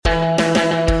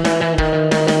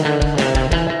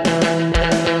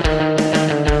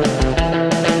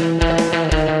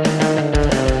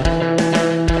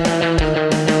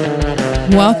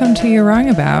Welcome to You're Wrong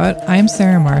About. I'm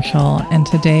Sarah Marshall, and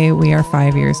today we are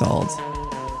 5 years old.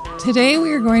 Today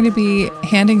we are going to be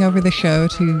handing over the show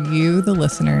to you, the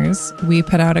listeners. We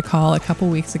put out a call a couple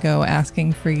weeks ago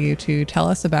asking for you to tell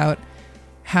us about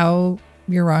how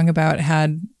You're Wrong About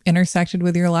had intersected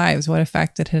with your lives, what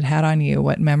effect it had had on you,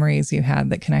 what memories you had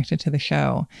that connected to the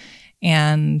show.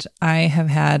 And I have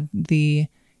had the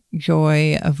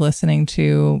joy of listening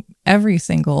to every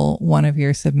single one of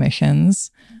your submissions.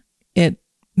 It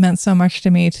meant so much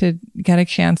to me to get a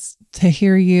chance to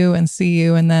hear you and see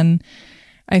you. And then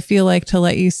I feel like to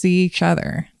let you see each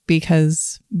other,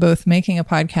 because both making a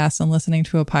podcast and listening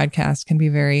to a podcast can be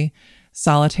very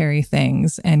solitary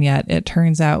things. And yet it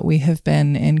turns out we have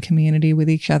been in community with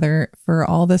each other for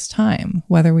all this time,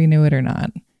 whether we knew it or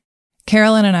not.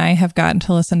 Carolyn and I have gotten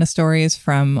to listen to stories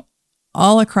from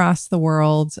all across the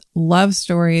world, love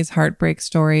stories, heartbreak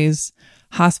stories,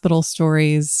 hospital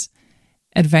stories,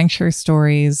 adventure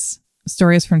stories,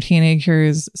 stories from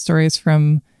teenagers, stories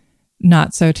from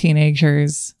not so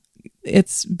teenagers.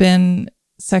 It's been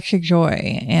such a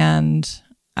joy, and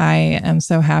I am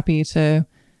so happy to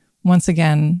once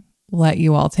again let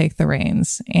you all take the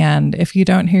reins. And if you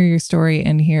don't hear your story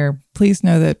in here, please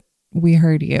know that we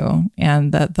heard you,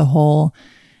 and that the whole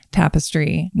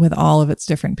tapestry with all of its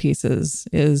different pieces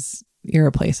is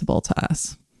irreplaceable to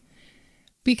us.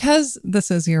 Because this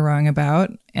is You're Wrong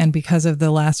About, and because of the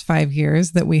last 5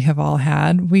 years that we have all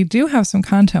had, we do have some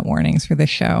content warnings for this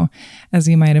show, as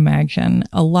you might imagine.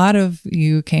 A lot of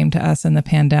you came to us in the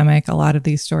pandemic. A lot of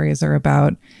these stories are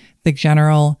about the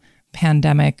general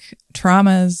pandemic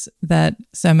traumas that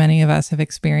so many of us have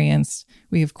experienced.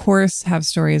 We, of course, have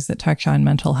stories that touch on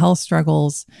mental health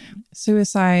struggles,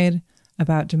 suicide,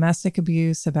 about domestic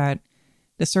abuse, about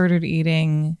disordered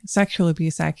eating, sexual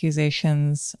abuse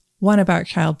accusations, one about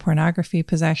child pornography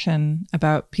possession,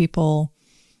 about people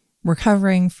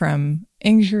recovering from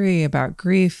injury, about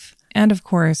grief, and of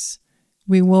course,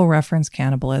 we will reference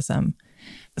cannibalism.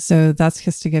 So that's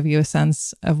just to give you a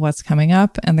sense of what's coming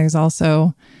up. And there's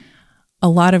also a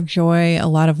lot of joy, a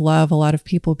lot of love, a lot of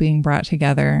people being brought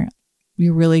together.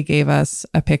 You really gave us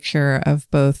a picture of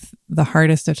both the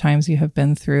hardest of times you have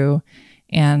been through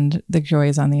and the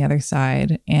joys on the other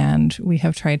side. And we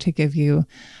have tried to give you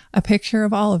a picture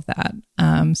of all of that.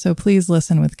 So please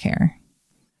listen with care.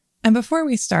 And before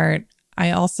we start,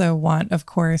 I also want, of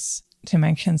course, to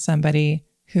mention somebody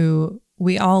who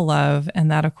we all love. And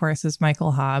that, of course, is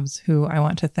Michael Hobbs, who I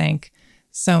want to thank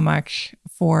so much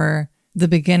for the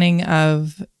beginning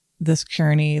of this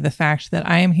journey, the fact that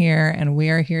I am here and we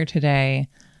are here today.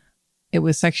 It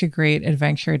was such a great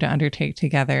adventure to undertake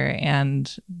together,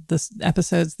 and the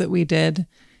episodes that we did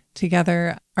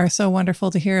together are so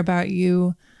wonderful to hear about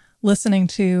you listening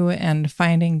to and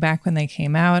finding back when they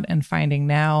came out and finding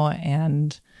now.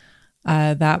 And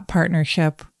that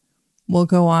partnership will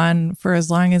go on for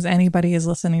as long as anybody is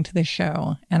listening to this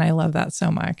show. And I love that so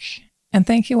much. And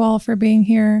thank you all for being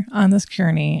here on this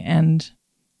journey. And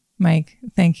Mike,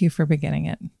 thank you for beginning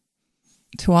it.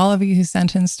 To all of you who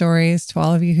sent in stories, to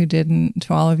all of you who didn't,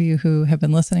 to all of you who have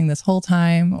been listening this whole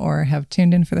time or have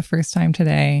tuned in for the first time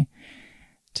today,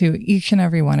 to each and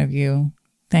every one of you,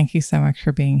 thank you so much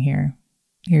for being here.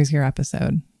 Here's your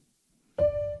episode.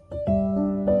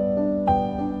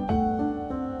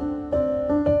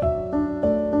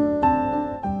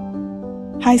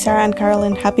 Hi, Sarah and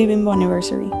Carolyn. Happy Bimbo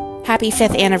anniversary. Happy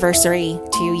 5th anniversary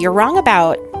to You're Wrong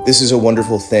About. This is a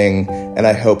wonderful thing, and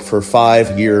I hope for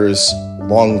 5 years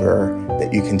longer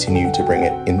that you continue to bring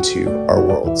it into our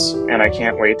worlds. And I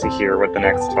can't wait to hear what the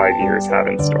next 5 years have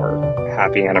in store.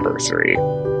 Happy anniversary.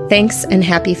 Thanks, and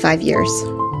happy 5 years.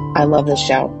 I love this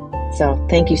show, so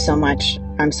thank you so much.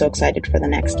 I'm so excited for the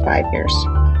next 5 years.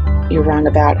 You're Wrong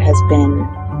About has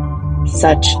been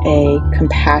such a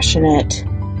compassionate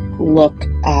look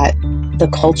at the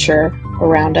culture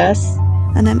around us.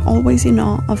 And I'm always in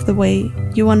awe of the way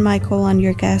you and Michael and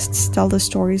your guests tell the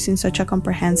stories in such a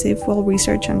comprehensive,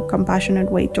 well-researched and compassionate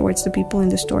way towards the people in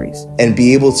the stories. And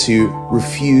be able to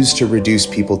refuse to reduce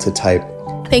people to type.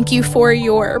 Thank you for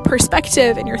your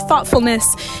perspective and your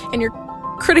thoughtfulness and your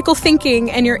critical thinking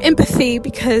and your empathy,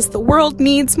 because the world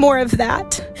needs more of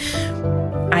that.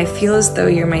 I feel as though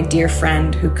you're my dear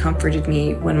friend who comforted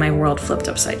me when my world flipped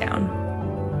upside down.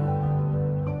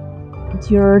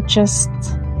 You're just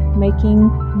making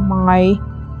my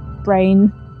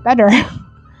brain better.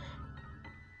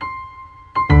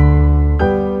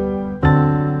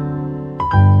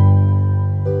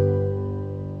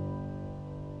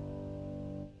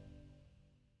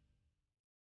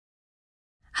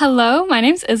 Hello, my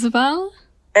name's Isabel.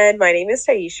 And my name is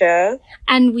Taisha.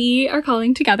 And we are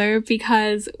calling together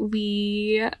because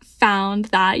we found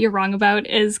that You're Wrong About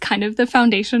is kind of the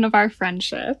foundation of our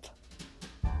friendship.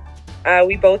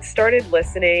 We both started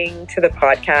listening to the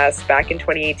podcast back in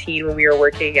 2018 when we were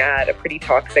working at a pretty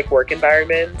toxic work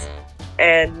environment.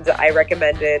 And I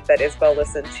recommended that Isabel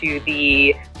listen to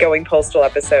the Going Postal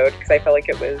episode because I felt like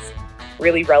it was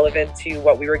really relevant to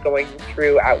what we were going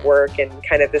through at work and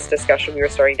kind of this discussion we were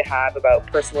starting to have about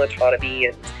personal autonomy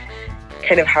and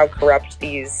kind of how corrupt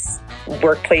these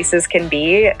workplaces can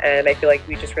be. And I feel like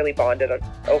we just really bonded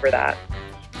over that.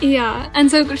 Yeah, and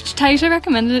so Taisha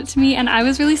recommended it to me, and I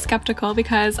was really skeptical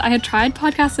because I had tried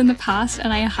podcasts in the past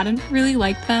and I hadn't really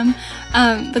liked them.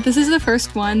 But this is the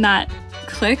first one that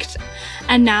clicked.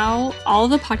 And now all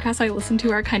the podcasts I listen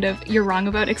to are kind of You're Wrong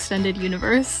About extended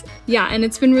universe. Yeah, and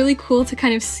it's been really cool to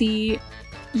kind of see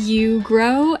you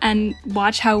grow and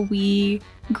watch how we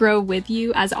grow with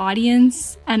you as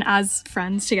audience and as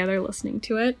friends together listening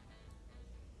to it.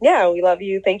 Yeah, we love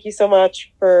you. Thank you so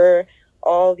much for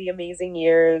all the amazing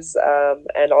years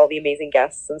and all the amazing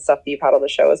guests and stuff that you've had on the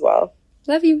show as well.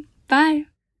 Love you. Bye.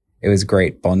 It was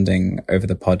great bonding over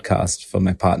the podcast for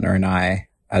my partner and I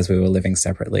as we were living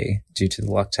separately due to the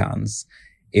lockdowns.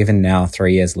 Even now,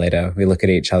 3 years later, we look at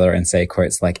each other and say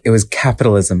quotes like, "It was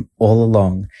capitalism all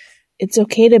along." It's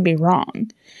okay to be wrong,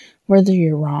 whether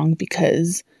you're wrong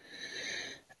because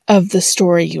of the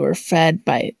story you were fed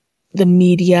by the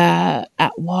media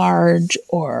at large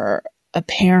or a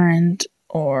parent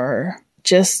or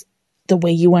just the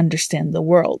way you understand the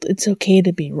world. It's okay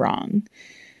to be wrong.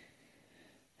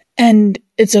 And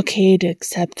it's okay to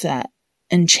accept that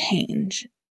and change.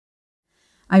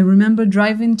 I remember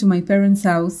driving to my parents'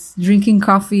 house, drinking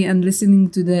coffee and listening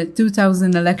to the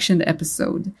 2000 election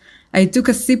episode. I took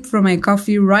a sip from my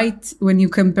coffee right when you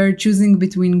compare choosing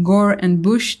between Gore and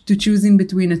Bush to choosing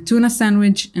between a tuna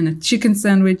sandwich and a chicken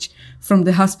sandwich from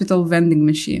the hospital vending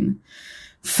machine.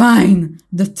 Fine,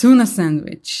 the tuna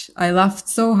sandwich. I laughed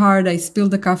so hard I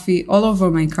spilled the coffee all over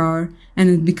my car and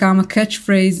it became a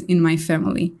catchphrase in my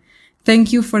family.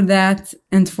 Thank you for that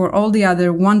and for all the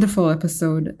other wonderful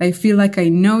episodes. I feel like I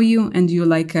know you and you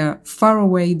like a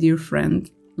faraway dear friend.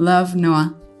 Love,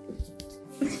 Noah.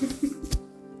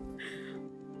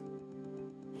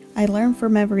 I learn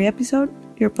from every episode.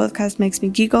 Your podcast makes me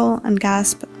giggle and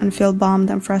gasp and feel bummed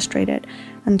and frustrated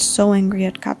and so angry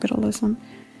at capitalism.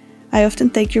 I often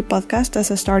take your podcast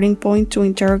as a starting point to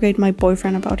interrogate my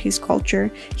boyfriend about his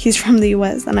culture. He's from the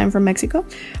US and I'm from Mexico,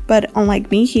 but unlike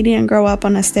me, he didn't grow up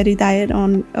on a steady diet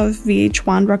of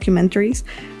VH1 documentaries.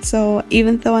 So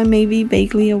even though I may be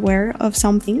vaguely aware of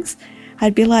some things,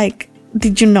 I'd be like,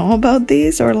 did you know about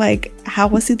this? Or like, how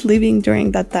was it living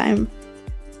during that time?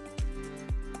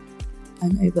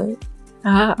 I'm Ava.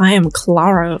 I am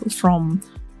Clara from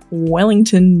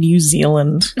Wellington, New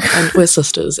Zealand. And we're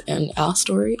sisters, and our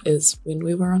story is when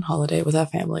we were on holiday with our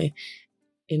family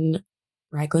in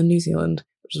Raglan, New Zealand,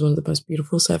 which is one of the most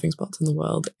beautiful surfing spots in the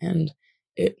world, and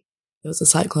there was a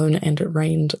cyclone and it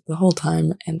rained the whole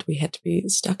time, and we had to be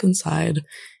stuck inside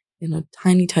in a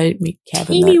tiny, tight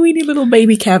cabin. Teeny weeny little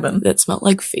baby cabin. That smelled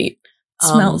like feet.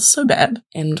 Smells so bad.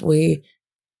 And we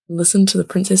listened to the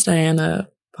Princess Diana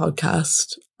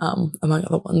podcast, among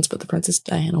other ones, but the Princess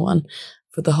Diana one,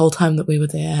 for the whole time that we were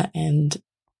there. And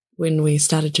when we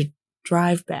started to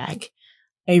drive back,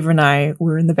 Ava and I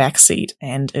were in the back seat,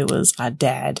 and it was our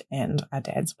dad and our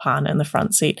dad's partner in the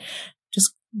front seat,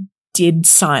 just dead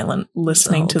silent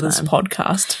listening to this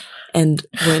podcast. And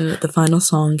when the final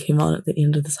song came on at the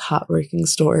end of this heartbreaking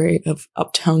story of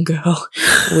Uptown Girl,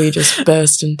 we just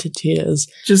burst into tears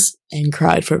and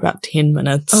cried for about 10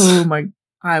 minutes. Oh my,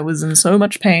 I was in so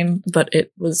much pain. But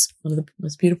it was one of the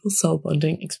most beautiful soul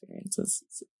bonding experiences.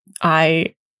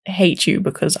 I hate you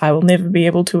because I will never be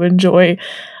able to enjoy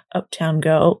Uptown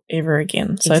Girl ever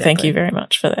again. So Thank you very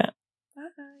much for that.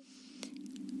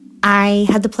 I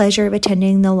had the pleasure of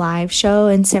attending the live show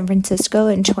in San Francisco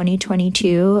in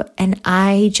 2022, and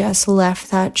I just left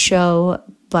that show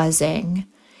buzzing.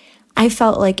 I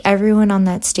felt like everyone on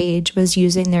that stage was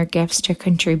using their gifts to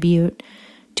contribute,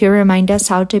 to remind us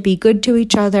how to be good to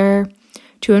each other,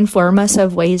 to inform us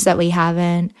of ways that we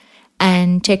haven't,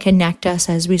 and to connect us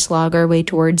as we slog our way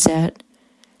towards it.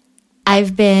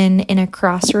 I've been in a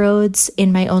crossroads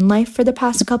in my own life for the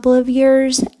past couple of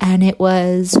years, and it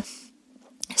was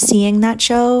seeing that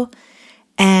show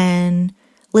and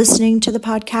listening to the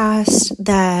podcast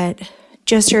that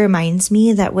just reminds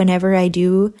me that whenever I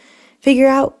do figure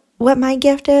out what my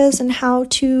gift is and how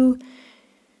to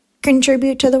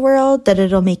contribute to the world, that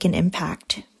it'll make an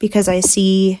impact, because I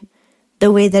see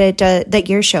the way that that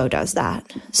your show does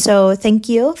that. So thank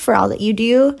you for all that you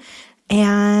do,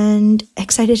 and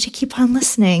excited to keep on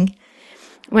listening.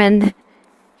 When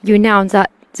you announced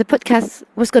that the podcast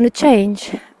was going to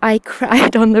change, I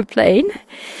cried on the plane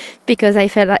because I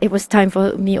felt like it was time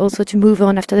for me also to move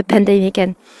on after the pandemic.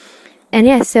 And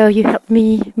yeah, so you helped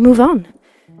me move on.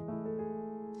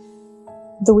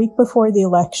 The week before the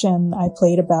election, I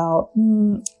played about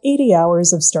 80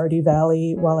 hours of Stardew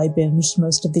Valley while I binged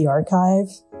most of the archive.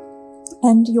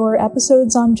 And your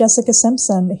episodes on Jessica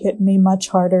Simpson hit me much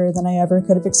harder than I ever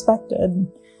could have expected.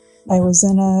 I was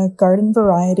in a garden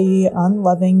variety,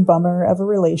 unloving bummer of a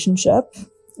relationship,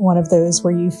 one of those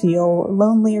where you feel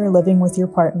lonelier living with your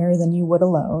partner than you would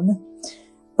alone.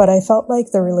 But I felt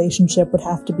like the relationship would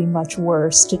have to be much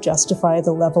worse to justify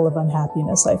the level of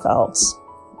unhappiness I felt.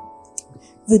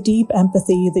 The deep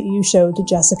empathy that you showed to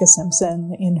Jessica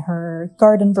Simpson in her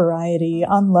garden variety,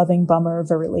 unloving bummer of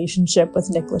a relationship with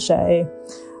Nick Lachey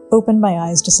opened my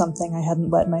eyes to something I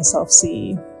hadn't let myself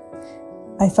see.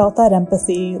 I felt that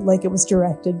empathy like it was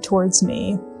directed towards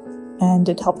me, and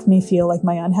it helped me feel like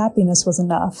my unhappiness was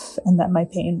enough and that my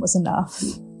pain was enough.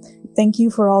 Thank you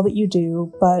for all that you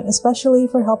do, but especially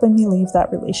for helping me leave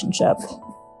that relationship.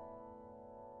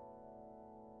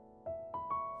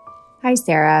 Hi,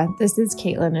 Sarah. This is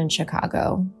Caitlin in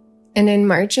Chicago. And in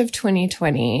March of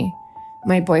 2020,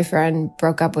 my boyfriend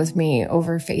broke up with me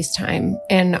over FaceTime,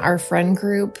 and our friend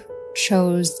group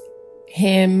chose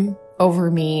him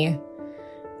over me.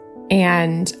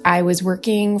 And I was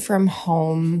working from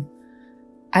home.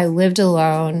 I lived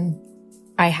alone.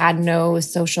 I had no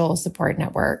social support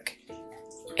network.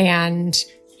 And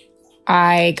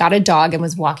I got a dog and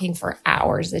was walking for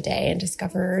hours a day and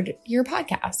discovered your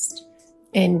podcast.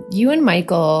 And you and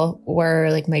Michael were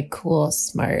like my cool,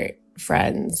 smart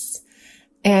friends.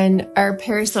 And our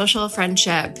parasocial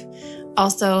friendship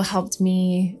also helped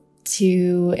me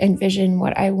to envision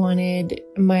what I wanted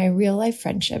my real life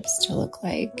friendships to look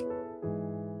like.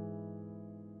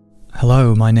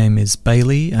 Hello, my name is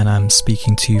Bailey and I'm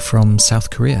speaking to you from South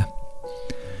Korea.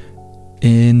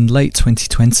 In late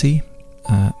 2020,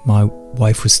 my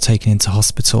wife was taken into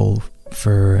hospital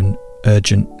for an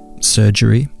urgent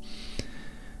surgery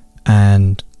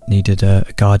and needed a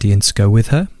guardian to go with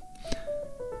her,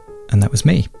 and that was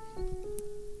me.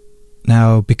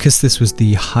 Now, because this was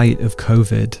the height of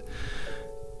COVID,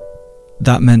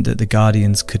 that meant that the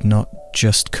guardians could not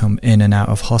just come in and out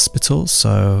of hospital,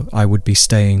 so I would be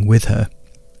staying with her.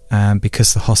 And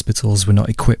because the hospitals were not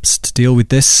equipped to deal with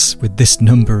this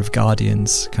number of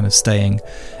guardians kind of staying,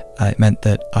 it meant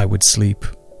that I would sleep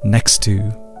next to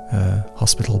a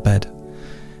hospital bed.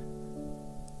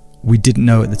 We didn't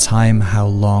know at the time how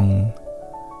long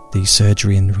the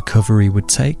surgery and recovery would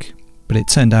take, but it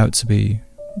turned out to be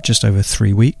just over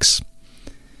 3 weeks.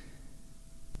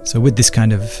 So with this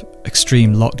kind of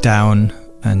extreme lockdown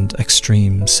and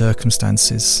extreme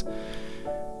circumstances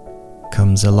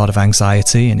comes a lot of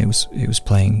anxiety, and it was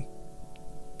playing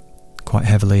quite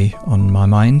heavily on my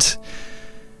mind.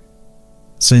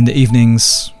 So in the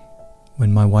evenings,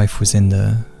 when my wife was in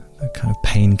the kind of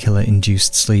painkiller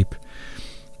induced sleep,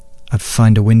 I'd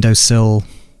find a windowsill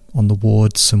on the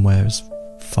ward somewhere as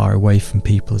far away from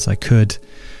people as I could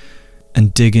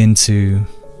and dig into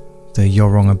the You're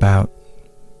Wrong About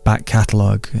back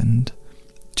catalogue, and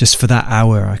just for that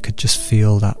hour I could just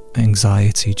feel that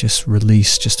anxiety just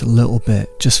release just a little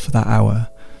bit, just for that hour.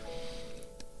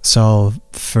 So I'll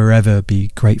forever be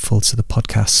grateful to the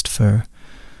podcast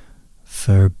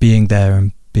for being there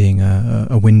and being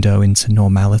a window into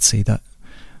normality that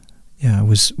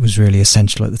was really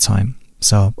essential at the time.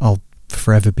 So I'll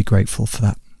forever be grateful for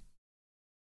that.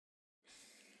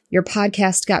 Your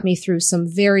podcast got me through some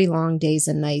very long days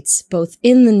and nights, both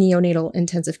in the neonatal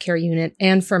intensive care unit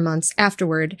and for months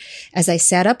afterward, as I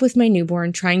sat up with my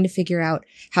newborn trying to figure out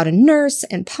how to nurse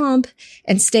and pump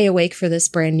and stay awake for this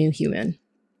brand new human.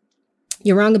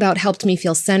 You're Wrong About helped me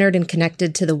feel centered and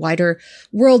connected to the wider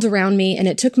world around me, and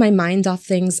it took my mind off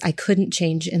things I couldn't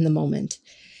change in the moment.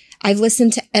 I've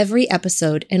listened to every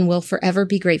episode and will forever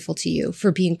be grateful to you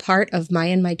for being part of my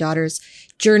and my daughter's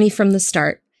journey from the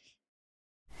start.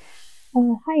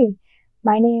 Hi,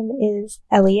 my name is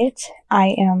Elliot. I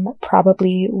am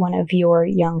probably one of your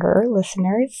younger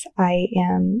listeners. I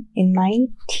am in my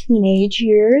teenage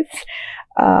years.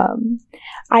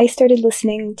 I started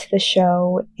listening to the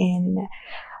show in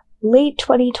late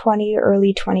 2020,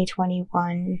 early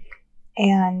 2021,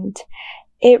 and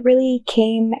it really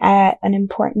came at an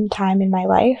important time in my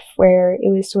life where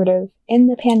it was sort of in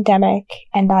the pandemic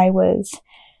and I was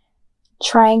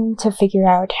trying to figure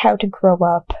out how to grow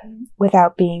up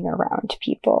without being around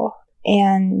people.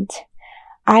 And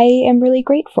I am really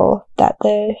grateful that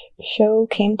the show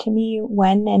came to me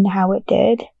when and how it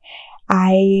did.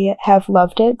 I have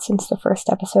loved it since the first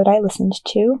episode I listened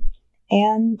to,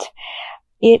 and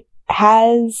it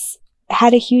has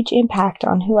had a huge impact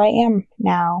on who I am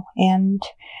now, and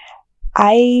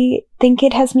I think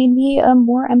it has made me a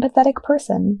more empathetic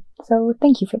person. So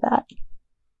thank you for that.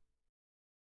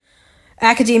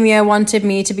 Academia wanted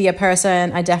me to be a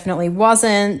person I definitely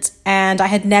wasn't, and I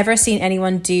had never seen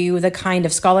anyone do the kind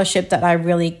of scholarship that I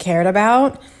really cared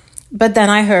about. But then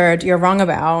I heard You're Wrong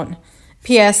About.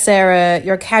 P.S. Sarah,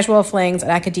 your casual flings at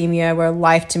academia were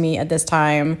life to me at this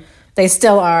time. They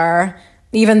still are,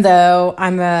 even though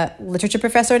I'm a literature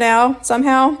professor now,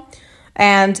 somehow.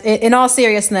 And in all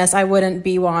seriousness, I wouldn't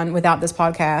be one without this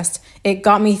podcast. It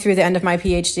got me through the end of my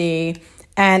PhD,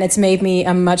 and it's made me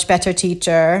a much better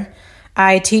teacher.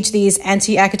 I teach these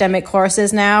anti-academic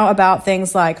courses now about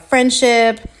things like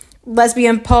friendship,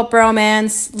 lesbian pulp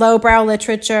romance, lowbrow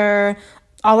literature,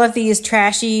 all of these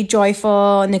trashy,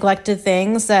 joyful, neglected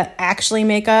things that actually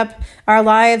make up our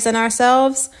lives and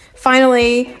ourselves.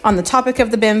 Finally, on the topic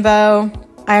of the bimbo,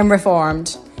 I am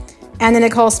reformed. Anna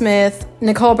Nicole Smith,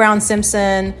 Nicole Brown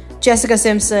Simpson, Jessica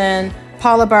Simpson,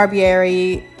 Paula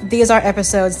Barbieri. These are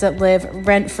episodes that live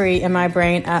rent-free in my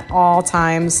brain at all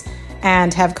times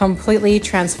and have completely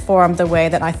transformed the way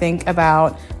that I think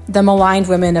about the maligned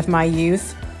women of my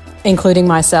youth, including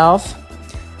myself.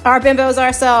 Our bimbos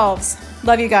ourselves.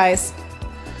 Love you guys.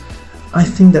 I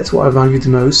think that's what I value the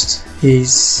most,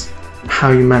 is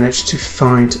how you manage to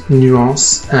find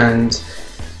nuance and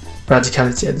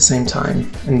radicality at the same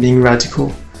time, and being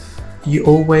radical. You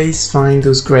always find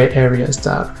those grey areas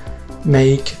that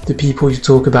make the people you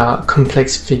talk about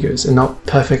complex figures and not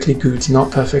perfectly good,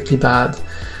 not perfectly bad.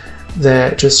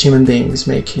 They're just human beings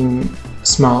making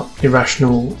smart,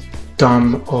 irrational,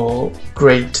 dumb, or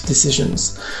great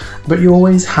decisions. But you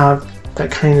always have that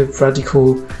kind of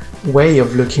radical way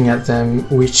of looking at them,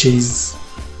 which is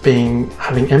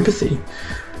having empathy.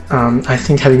 I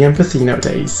think having empathy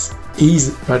nowadays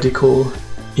is radical.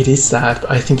 It is sad,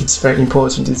 but I think it's very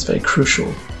important, it's very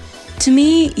crucial. To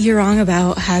me, You're Wrong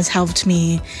About has helped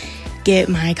me get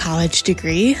my college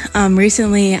degree.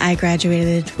 Recently, I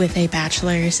graduated with a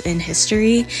bachelor's in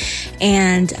history,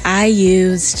 and I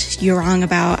used You're Wrong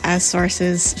About as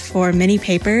sources for many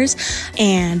papers.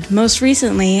 And most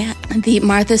recently, the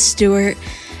Martha Stewart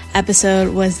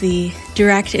episode was the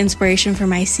direct inspiration for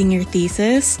my senior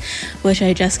thesis, which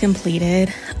I just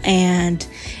completed. And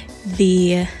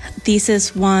the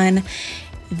thesis won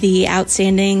the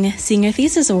Outstanding Senior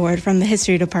Thesis Award from the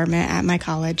History Department at my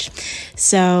college.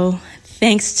 So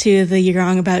thanks to the You're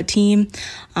Wrong About team,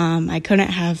 I couldn't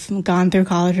have gone through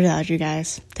college without you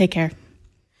guys. Take care.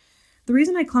 The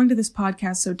reason I clung to this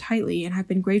podcast so tightly and have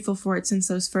been grateful for it since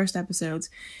those first episodes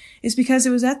is because it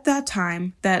was at that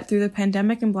time that, through the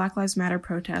pandemic and Black Lives Matter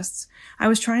protests, I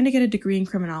was trying to get a degree in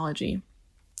criminology.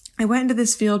 I went into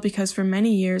this field because for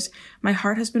many years, my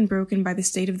heart has been broken by the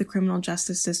state of the criminal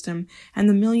justice system and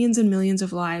the millions and millions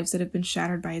of lives that have been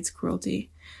shattered by its cruelty.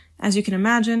 As you can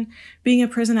imagine, being a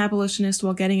prison abolitionist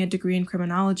while getting a degree in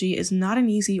criminology is not an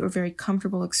easy or very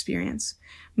comfortable experience.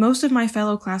 Most of my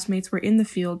fellow classmates were in the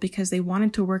field because they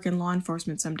wanted to work in law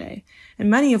enforcement someday, and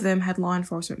many of them had law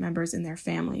enforcement members in their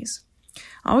families.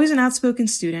 Always an outspoken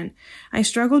student, I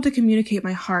struggled to communicate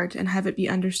my heart and have it be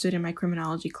understood in my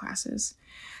criminology classes.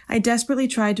 I desperately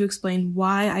tried to explain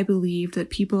why I believed that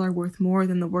people are worth more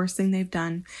than the worst thing they've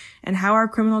done, and how our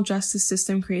criminal justice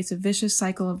system creates a vicious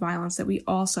cycle of violence that we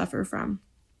all suffer from.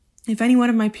 If any one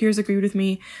of my peers agreed with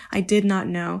me, I did not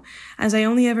know, as I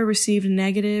only ever received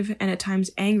negative and at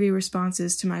times angry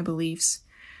responses to my beliefs.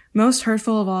 Most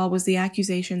hurtful of all was the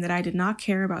accusation that I did not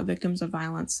care about victims of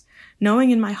violence, knowing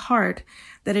in my heart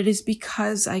that it is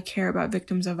because I care about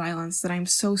victims of violence that I am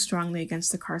so strongly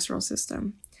against the carceral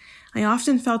system. I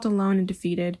often felt alone and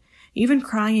defeated, even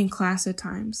crying in class at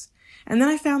times. And then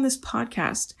I found this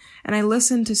podcast, and I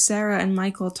listened to Sarah and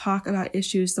Michael talk about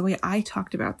issues the way I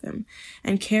talked about them,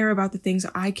 and care about the things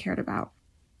I cared about.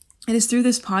 It is through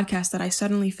this podcast that I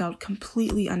suddenly felt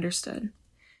completely understood.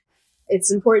 It's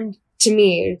important to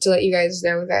me to let you guys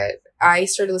know that I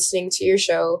started listening to your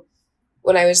show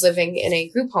when I was living in a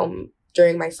group home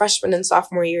during my freshman and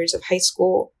sophomore years of high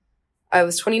school. I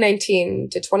was 2019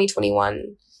 to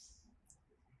 2021.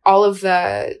 All of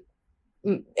the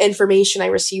information I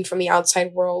received from the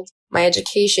outside world, my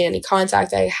education, any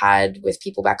contact I had with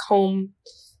people back home,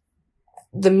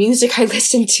 the music I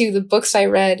listened to, the books I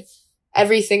read,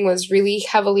 everything was really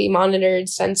heavily monitored,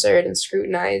 censored, and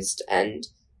scrutinized. And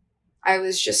I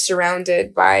was just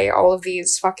surrounded by all of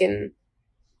these fucking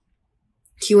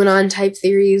QAnon type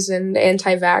theories and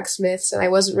anti-vax myths. And I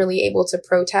wasn't really able to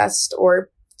protest or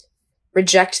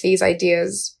reject these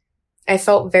ideas. I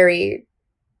felt very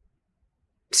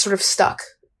sort of stuck,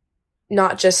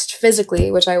 not just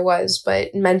physically, which I was,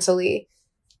 but mentally.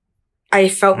 I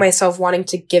felt myself wanting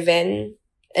to give in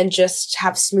and just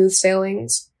have smooth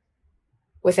sailings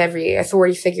with every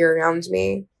authority figure around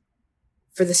me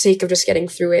for the sake of just getting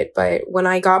through it. But when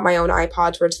I got my own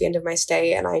iPod towards the end of my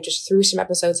stay and I just threw some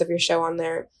episodes of your show on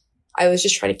there, I was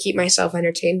just trying to keep myself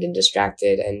entertained and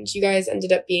distracted. And you guys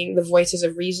ended up being the voices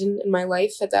of reason in my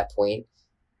life at that point.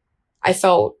 I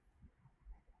felt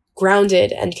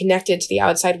grounded and connected to the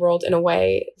outside world in a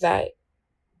way that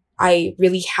I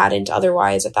really hadn't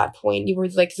otherwise at that point. You were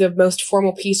like the most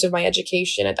formal piece of my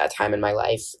education at that time in my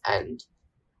life. And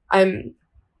I'm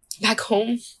back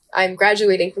home. I'm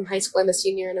graduating from high school. I'm a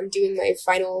senior and I'm doing my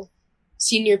final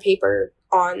senior paper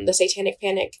on the Satanic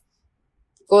Panic.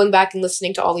 Going back and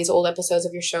listening to all these old episodes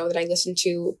of your show that I listened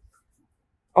to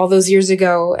all those years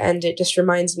ago. And it just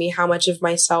reminds me how much of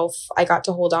myself I got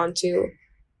to hold on to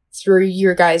through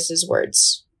your guys'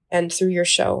 words and through your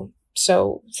show.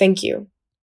 So thank you.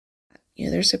 You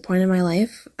know, there's a point in my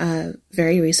life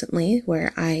very recently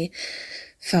where I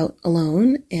felt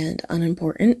alone and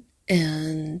unimportant,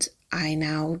 and I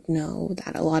now know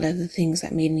that a lot of the things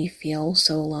that made me feel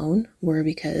so alone were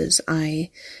because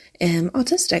I am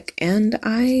autistic and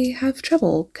I have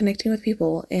trouble connecting with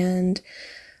people, and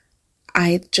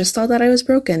I just thought that I was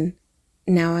broken.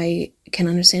 Now I can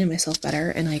understand myself better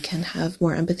and I can have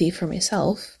more empathy for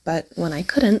myself, but when I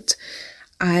couldn't,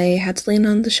 I had to lean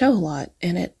on the show a lot,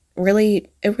 and it really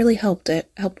helped.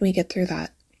 It helped me get through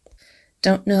that.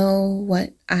 Don't know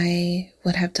what I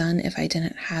would have done if I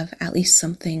didn't have at least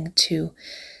something to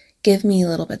give me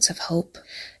little bits of hope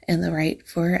and the right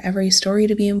for every story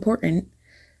to be important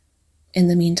in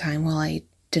the meantime while I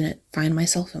didn't find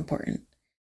myself important.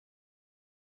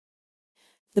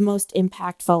 The most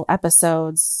impactful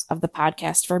episodes of the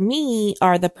podcast for me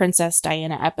are the Princess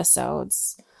Diana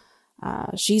episodes.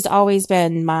 She's always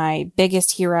been my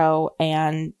biggest hero,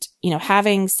 and, you know,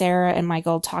 having Sarah and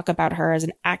Michael talk about her as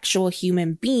an actual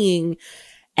human being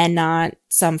and not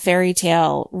some fairy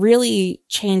tale really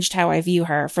changed how I view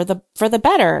her for the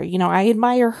better. You know, I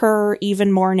admire her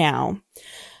even more now.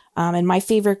 And my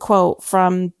favorite quote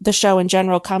from the show in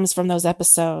general comes from those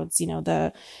episodes. You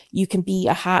know, you can be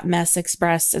a hot mess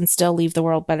express and still leave the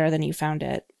world better than you found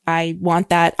it. I want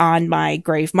that on my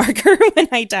grave marker when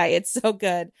I die. It's so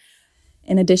good.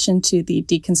 In addition to the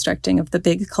deconstructing of the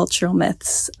big cultural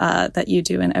myths that you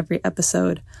do in every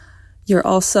episode, you're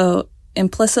also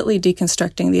implicitly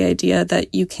deconstructing the idea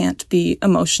that you can't be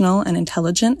emotional and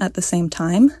intelligent at the same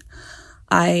time.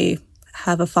 I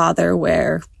have a father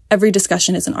where every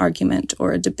discussion is an argument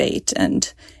or a debate,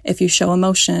 and if you show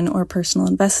emotion or personal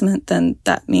investment, then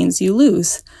that means you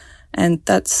lose. And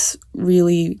that's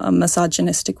really a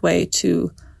misogynistic way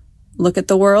to look at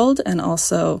the world. And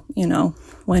also, you know,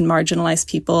 when marginalized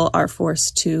people are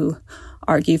forced to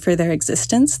argue for their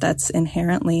existence, that's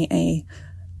inherently a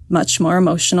much more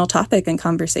emotional topic and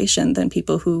conversation than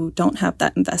people who don't have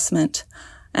that investment.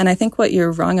 And I think what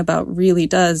You're Wrong About really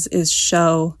does is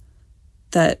show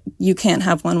that you can't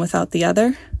have one without the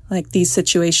other. Like, these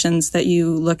situations that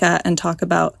you look at and talk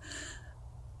about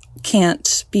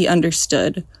can't be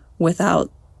understood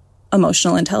without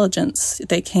emotional intelligence.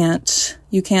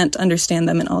 You can't understand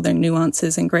them in all their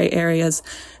nuances and gray areas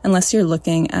unless you're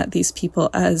looking at these people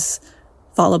as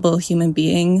fallible human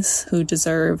beings who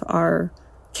deserve our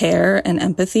care and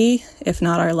empathy, if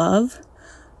not our love.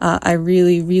 I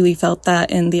really, really felt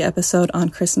that in the episode on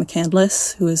Chris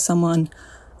McCandless, who is someone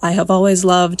I have always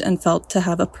loved and felt to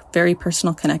have a very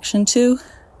personal connection to.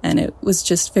 And it was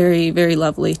just very, very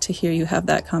lovely to hear you have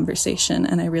that conversation.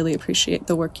 And I really appreciate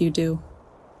the work you do.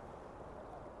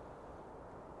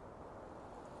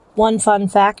 One fun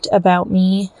fact about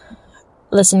me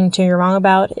listening to You're Wrong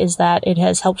About is that it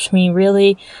has helped me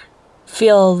really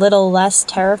feel a little less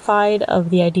terrified of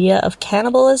the idea of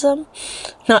cannibalism.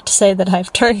 Not to say that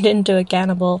I've turned into a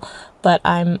cannibal, but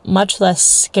I'm much less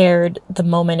scared the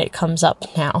moment it comes up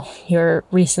now. Your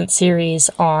recent series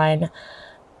on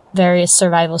various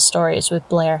survival stories with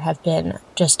Blair have been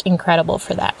just incredible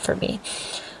for that for me.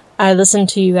 I listen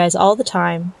to you guys all the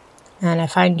time, and I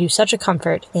find you such a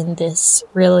comfort in this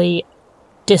really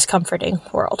discomforting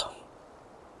world.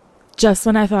 Just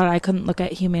when I thought I couldn't look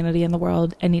at humanity in the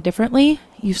world any differently,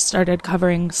 you started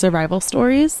covering survival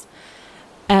stories.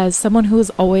 As someone who has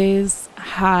always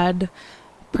had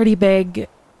pretty big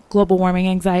global warming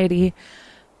anxiety,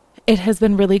 it has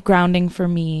been really grounding for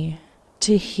me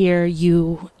to hear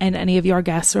you and any of your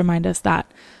guests remind us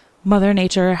that Mother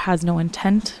Nature has no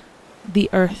intent, the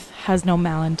earth has no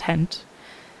malintent,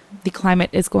 the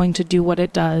climate is going to do what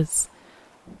it does,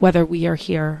 whether we are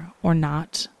here or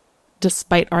not,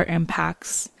 despite our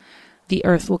impacts, the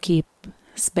earth will keep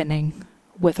spinning,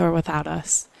 with or without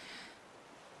us.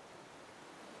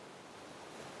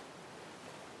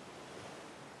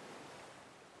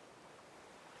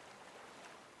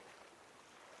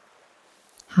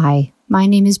 Hi, my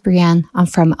name is Brianne. I'm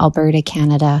from Alberta,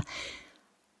 Canada.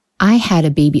 I had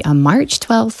a baby on March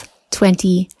 12th,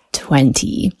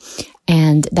 2020.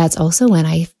 And that's also when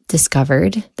I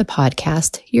discovered the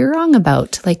podcast You're Wrong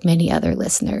About, like many other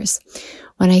listeners.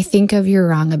 When I think of You're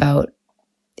Wrong About,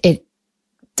 it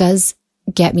does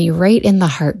get me right in the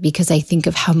heart because I think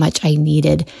of how much I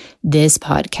needed this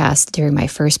podcast during my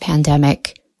first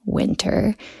pandemic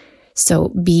winter. So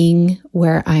being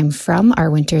where I'm from,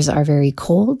 our winters are very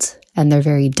cold and they're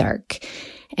very dark.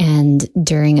 And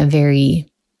during a very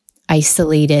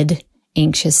isolated,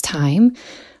 anxious time,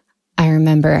 I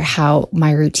remember how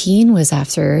my routine was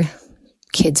after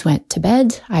kids went to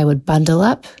bed, I would bundle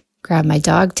up, grab my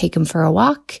dog, take him for a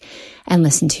walk, and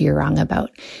listen to You're Wrong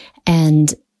About.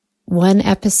 And one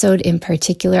episode in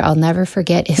particular I'll never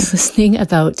forget is listening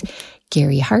about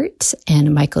Gary Hart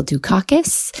and Michael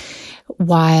Dukakis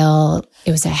while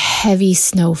it was a heavy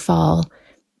snowfall,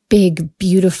 big,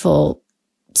 beautiful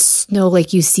snow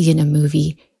like you see in a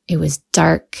movie. It was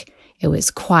dark, it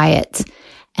was quiet,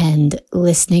 and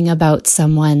listening about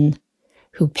someone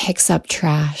who picks up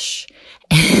trash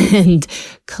and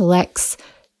collects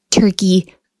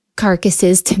turkey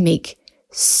carcasses to make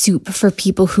soup for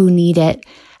people who need it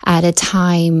at a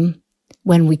time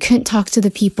when we couldn't talk to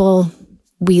the people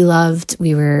we loved.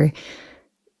 We were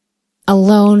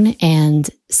alone and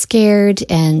scared,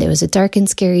 and it was a dark and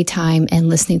scary time. And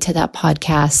listening to that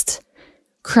podcast,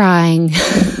 crying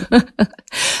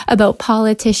about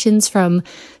politicians from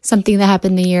something that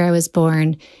happened the year I was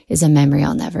born is a memory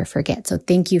I'll never forget. So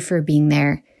thank you for being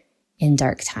there in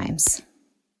dark times.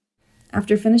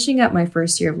 After finishing up my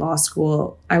first year of law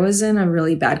school, I was in a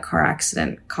really bad car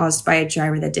accident caused by a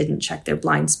driver that didn't check their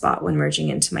blind spot when merging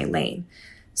into my lane.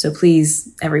 So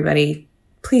please, everybody,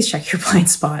 please check your blind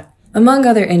spot. Among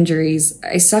other injuries,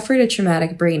 I suffered a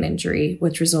traumatic brain injury,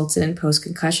 which resulted in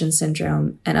post-concussion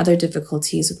syndrome and other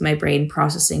difficulties with my brain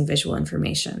processing visual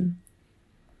information.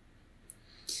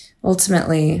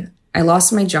 Ultimately, I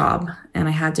lost my job and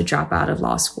I had to drop out of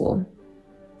law school.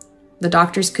 The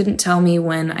doctors couldn't tell me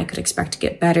when I could expect to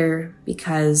get better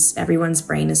because everyone's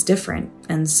brain is different,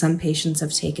 and some patients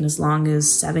have taken as long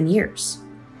as 7 years.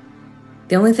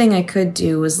 The only thing I could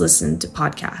do was listen to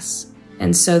podcasts,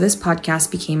 and so this podcast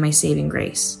became my saving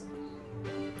grace.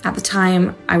 At the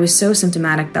time, I was so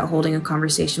symptomatic that holding a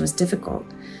conversation was difficult,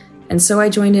 and so I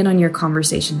joined in on your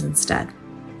conversations instead,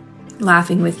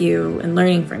 laughing with you and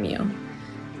learning from you.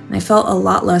 And I felt a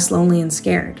lot less lonely and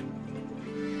scared.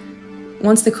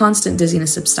 Once the constant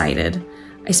dizziness subsided,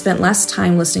 I spent less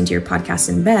time listening to your podcast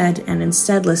in bed and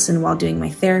instead listened while doing my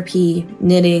therapy,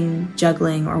 knitting,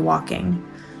 juggling, or walking.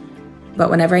 But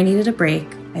whenever I needed a break,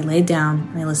 I laid down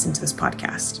and I listened to this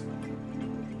podcast.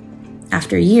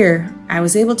 After a year, I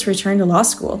was able to return to law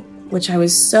school, which I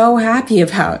was so happy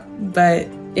about, but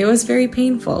it was very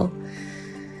painful.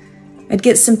 I'd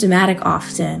get symptomatic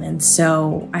often, and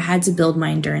so I had to build my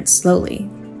endurance slowly,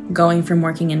 going from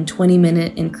working in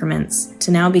 20-minute increments to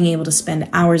now being able to spend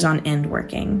hours on end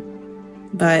working.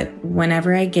 But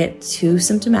whenever I get too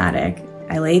symptomatic,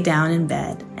 I lay down in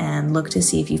bed and look to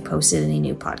see if you've posted any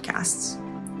new podcasts.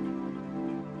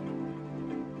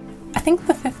 I think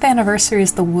the 5th anniversary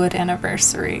is the Wood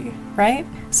anniversary, right?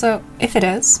 So if it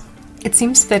is, it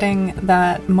seems fitting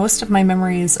that most of my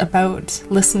memories about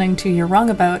listening to You're Wrong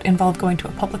About involve going to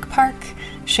a public park,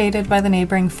 shaded by the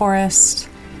neighboring forest,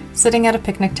 sitting at a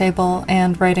picnic table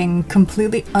and writing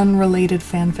completely unrelated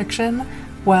fanfiction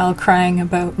while crying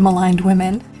about maligned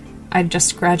women. I'd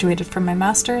just graduated from my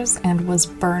master's and was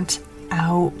burnt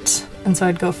out. And so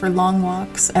I'd go for long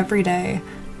walks every day,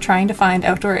 trying to find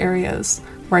outdoor areas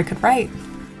where I could write.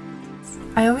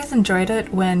 I always enjoyed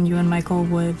it when you and Michael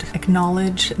would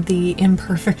acknowledge the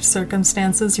imperfect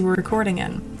circumstances you were recording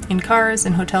in cars,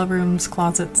 in hotel rooms,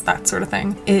 closets, that sort of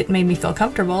thing. It made me feel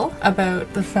comfortable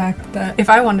about the fact that if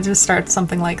I wanted to start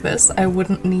something like this, I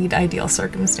wouldn't need ideal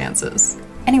circumstances.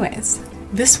 Anyways,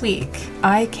 this week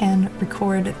I can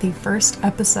record the first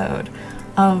episode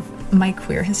of my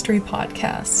Queer History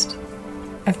podcast.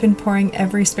 I've been pouring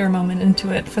every spare moment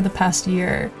into it for the past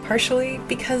year, partially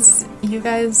because you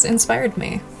guys inspired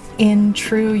me. In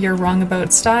true You're Wrong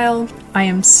About style, I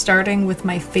am starting with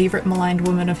my favorite maligned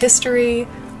woman of history,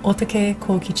 Otake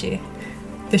Kokichi.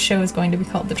 The show is going to be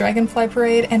called The Dragonfly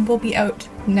Parade and will be out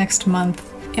next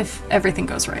month if everything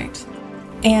goes right.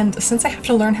 And since I have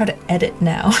to learn how to edit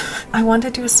now, I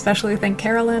wanted to especially thank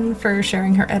Carolyn for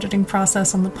sharing her editing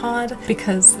process on the pod,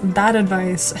 because that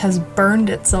advice has burned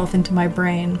itself into my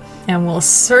brain and will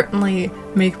certainly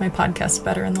make my podcast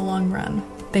better in the long run.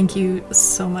 Thank you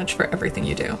so much for everything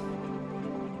you do.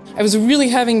 I was really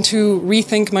having to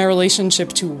rethink my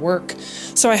relationship to work.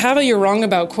 So I have a "You're Wrong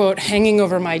About" quote hanging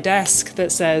over my desk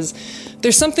that says,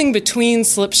 "There's something between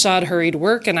slipshod hurried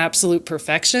work and absolute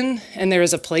perfection, and there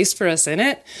is a place for us in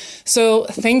it." So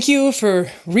thank you for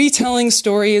retelling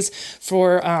stories,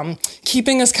 for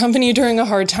keeping us company during a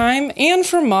hard time, and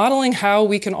for modeling how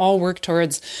we can all work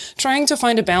towards trying to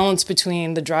find a balance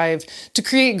between the drive to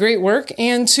create great work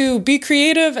and to be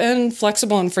creative and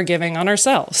flexible and forgiving on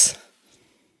ourselves.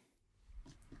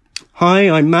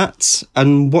 Hi, I'm Matt,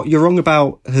 and what You're Wrong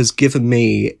About has given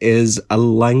me is a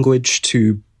language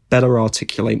to better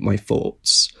articulate my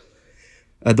thoughts.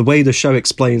 The way the show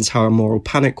explains how a moral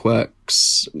panic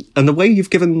works, and the way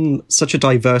you've given such a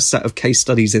diverse set of case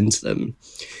studies into them,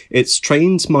 it's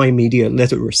trained my media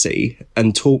literacy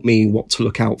and taught me what to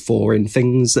look out for in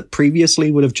things that previously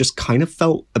would have just kind of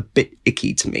felt a bit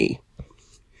icky to me.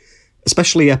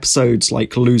 Especially episodes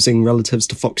like Losing Relatives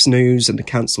to Fox News and the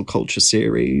Cancel Culture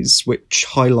series, which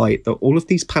highlight that all of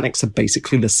these panics are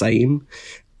basically the same.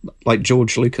 Like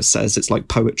George Lucas says, it's like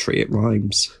poetry, it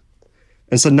rhymes.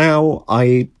 And so now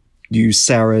I use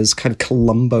Sarah's kind of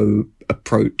Columbo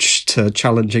approach to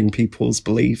challenging people's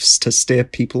beliefs to steer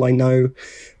people I know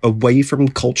away from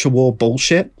culture war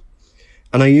bullshit.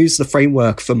 And I use the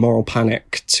framework for moral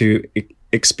panic to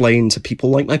explain to people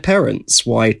like my parents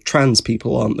why trans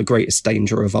people aren't the greatest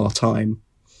danger of our time.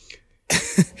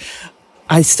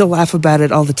 I still laugh about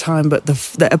it all the time, but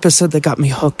the episode that got me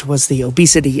hooked was the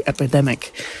obesity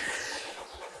epidemic.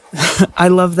 I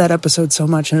love that episode so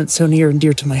much, and it's so near and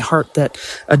dear to my heart that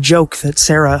a joke that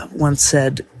Sarah once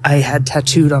said I had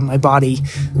tattooed on my body,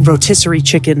 "Rotisserie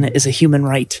chicken is a human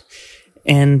right."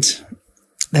 And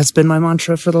that's been my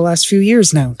mantra for the last few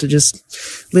years now, to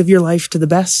just live your life to the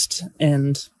best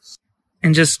and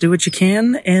just do what you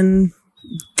can, and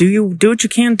do what you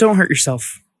can, don't hurt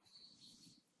yourself.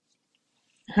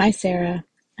 Hi, Sarah.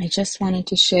 I just wanted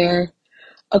to share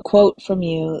a quote from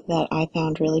you that I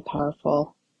found really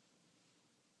powerful.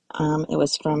 It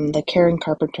was from the Karen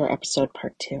Carpenter episode,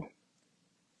 part 2.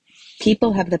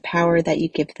 People have the power that you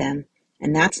give them,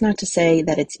 and that's not to say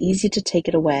that it's easy to take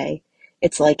it away.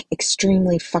 It's like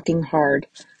extremely fucking hard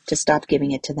to stop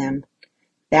giving it to them.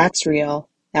 That's real.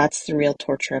 That's the real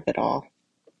torture of it all.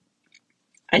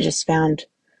 I just found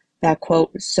that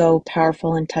quote so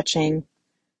powerful and touching.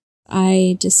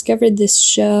 I discovered this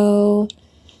show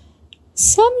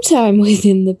sometime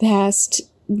within the past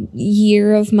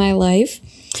year of my life.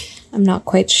 I'm not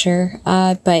quite sure,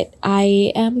 but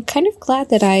I am kind of glad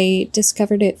that I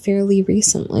discovered it fairly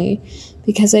recently,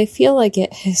 because I feel like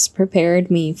it has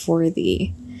prepared me for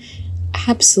the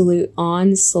absolute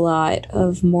onslaught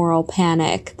of moral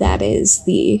panic that is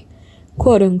the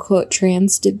quote-unquote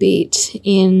trans debate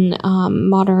in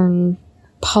modern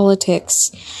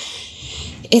politics.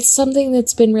 It's something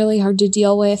that's been really hard to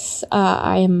deal with.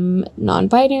 I am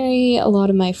non-binary. A lot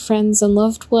of my friends and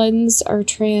loved ones are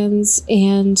trans,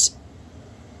 and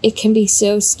it can be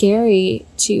so scary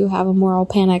to have a moral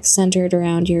panic centered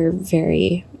around your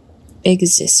very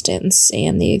existence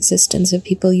and the existence of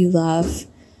people you love.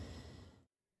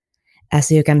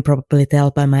 As you can probably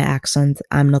tell by my accent,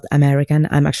 I'm not American,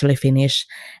 I'm actually Finnish.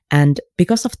 And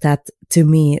because of that, to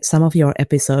me, some of your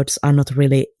episodes are not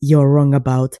really You're Wrong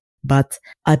About, but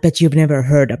I bet you've never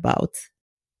heard about.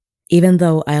 Even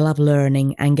though I love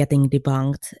learning and getting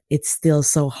debunked, it's still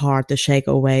so hard to shake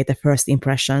away the first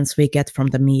impressions we get from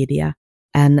the media.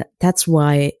 And that's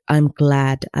why I'm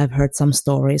glad I've heard some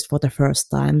stories for the first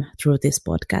time through this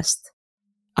podcast.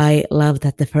 I love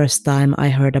that the first time I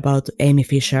heard about Amy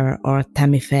Fisher or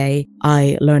Tammy Faye,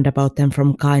 I learned about them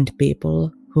from kind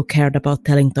people who cared about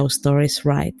telling those stories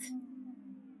right.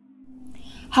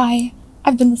 Hi,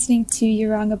 I've been listening to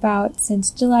You're Wrong About since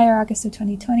July or August of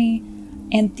 2020,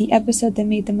 and the episode that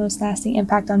made the most lasting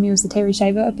impact on me was the Terri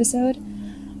Schiavo episode.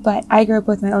 But I grew up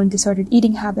with my own disordered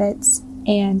eating habits,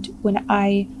 and when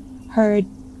I heard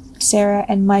Sarah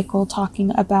and Michael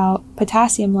talking about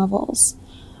potassium levels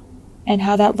and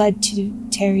how that led to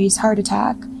Terry's heart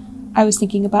attack, I was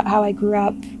thinking about how I grew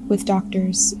up with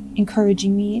doctors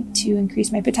encouraging me to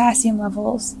increase my potassium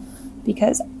levels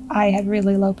because I had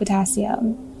really low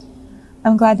potassium.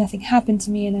 I'm glad nothing happened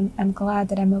to me, and I'm glad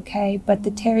that I'm okay, but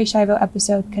the Terri Schiavo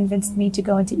episode convinced me to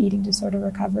go into eating disorder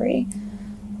recovery.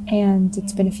 And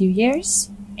it's been a few years,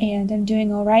 and I'm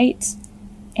doing all right,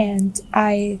 and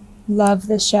I love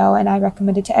this show, and I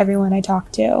recommend it to everyone I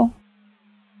talk to.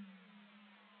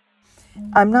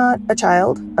 I'm not a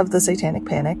child of the Satanic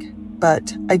Panic,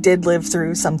 but I did live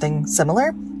through something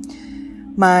similar.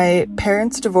 My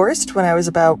parents divorced when I was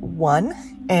about 1,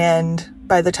 and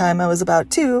by the time I was about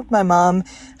 2, my mom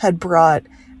had brought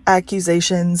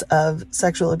accusations of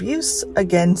sexual abuse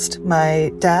against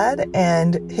my dad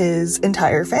and his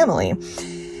entire family.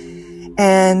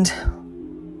 And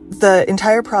the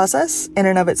entire process in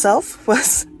and of itself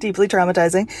was deeply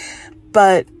traumatizing.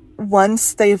 But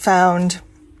once they found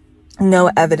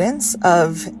no evidence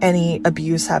of any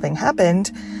abuse having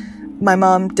happened, my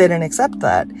mom didn't accept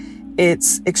that.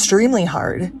 It's extremely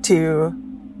hard to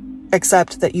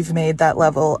accept that you've made that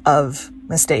level of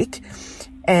mistake.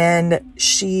 And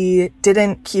she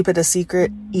didn't keep it a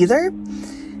secret either.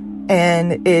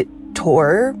 And it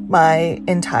tore my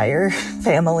entire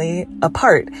family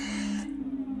apart.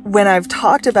 When I've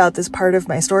talked about this part of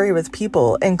my story with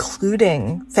people,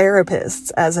 including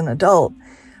therapists as an adult,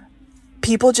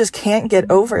 people just can't get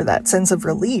over that sense of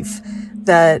relief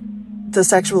that the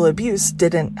sexual abuse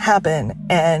didn't happen.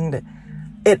 And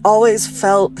it always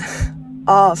felt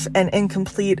off and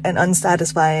incomplete and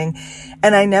unsatisfying.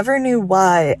 And I never knew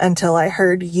why until I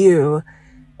heard you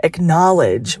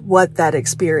acknowledge what that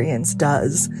experience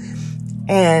does.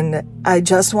 And I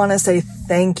just want to say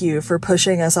thank you for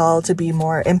pushing us all to be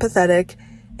more empathetic,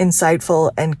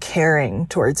 insightful, and caring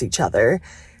towards each other.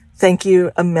 Thank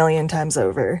you a million times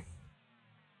over.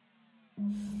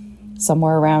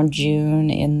 Somewhere around June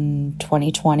in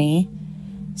 2020,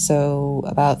 so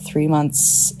about 3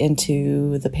 months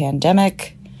into the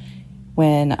pandemic,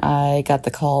 when I got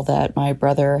the call that my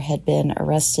brother had been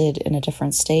arrested in a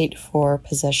different state for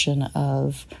possession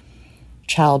of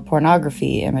child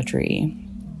pornography imagery.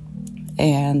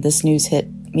 And this news hit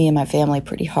me and my family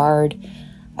pretty hard.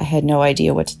 I had no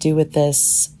idea what to do with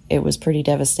this. It was pretty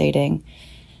devastating.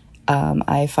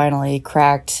 I finally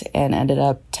cracked and ended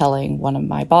up telling one of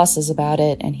my bosses about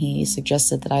it, and he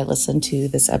suggested that I listen to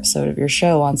this episode of your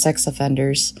show on sex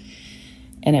offenders.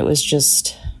 And it was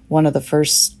just one of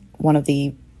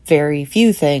the very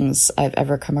few things I've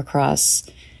ever come across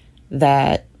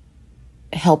that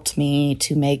helped me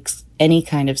to make any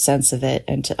kind of sense of it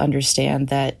and to understand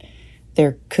that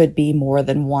there could be more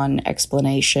than one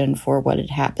explanation for what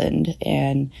had happened.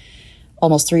 And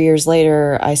almost 3 years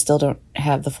later, I still don't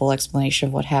have the full explanation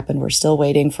of what happened. We're still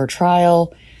waiting for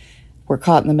trial. We're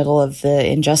caught in the middle of the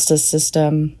injustice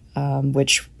system,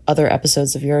 which other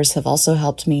episodes of yours have also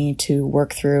helped me to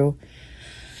work through.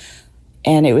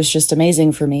 And it was just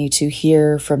amazing for me to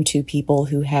hear from two people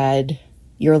who had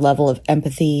your level of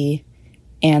empathy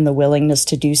and the willingness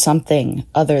to do something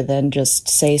other than just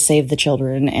say, save the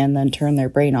children, and then turn their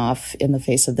brain off in the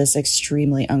face of this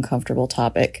extremely uncomfortable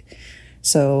topic.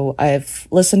 So I've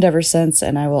listened ever since,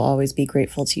 and I will always be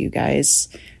grateful to you guys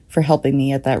for helping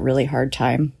me at that really hard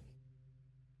time.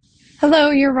 Hello,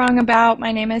 You're Wrong About.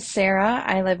 My name is Sarah.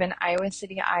 I live in Iowa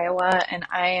City, Iowa, and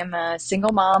I am a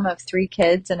single mom of 3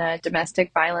 kids and a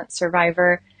domestic violence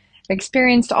survivor. I've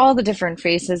experienced all the different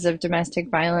phases of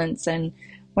domestic violence, and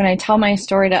when I tell my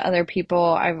story to other people,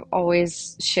 I've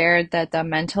always shared that the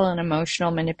mental and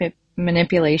emotional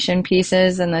manipulation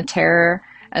pieces and the terror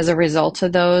as a result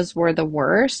of those were the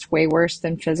worst, way worse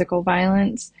than physical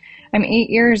violence. I'm 8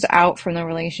 years out from the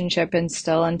relationship and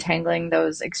still untangling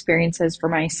those experiences for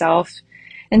myself.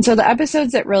 And so the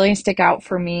episodes that really stick out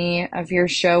for me of your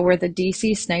show were the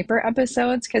DC Sniper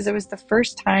episodes, because it was the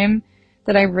first time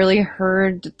that I really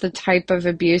heard the type of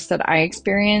abuse that I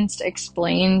experienced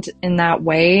explained in that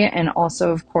way. And also,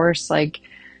 of course, like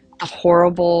the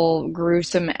horrible,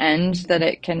 gruesome end that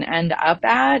it can end up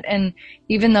at. And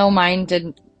even though mine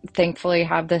didn't thankfully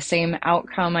have the same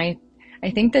outcome, I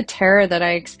think the terror that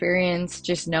I experienced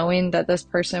just knowing that this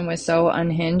person was so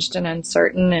unhinged and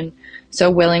uncertain and so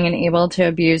willing and able to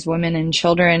abuse women and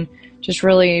children just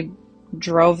really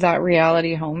drove that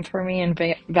reality home for me and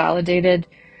validated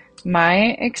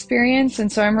my experience.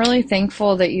 And so I'm really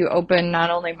thankful that you opened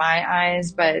not only my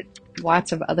eyes, but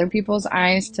lots of other people's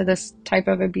eyes to this type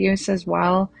of abuse as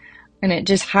well. And it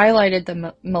just highlighted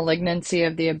the malignancy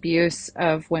of the abuse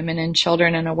of women and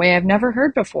children in a way I've never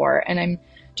heard before. And I'm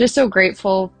just so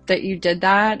grateful that you did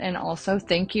that. And also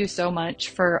thank you so much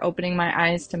for opening my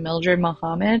eyes to Mildred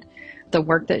Muhammad. The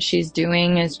work that she's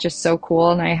doing is just so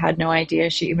cool, and I had no idea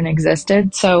she even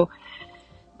existed. So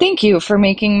thank you for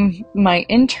making my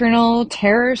internal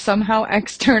terror somehow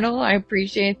external. I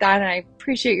appreciate that, and I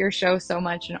appreciate your show so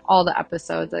much and all the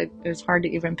episodes. It was hard to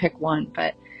even pick one,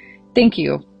 but thank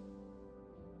you.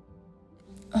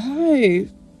 Hi.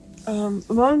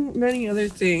 Among many other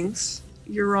things,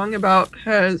 You're Wrong About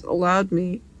has allowed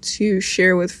me to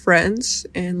share with friends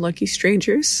and lucky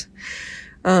strangers.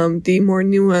 the more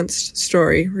nuanced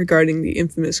story regarding the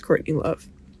infamous Courtney Love.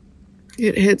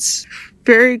 It hits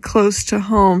very close to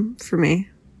home for me,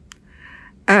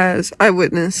 as I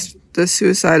witnessed the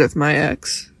suicide of my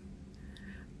ex.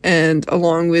 And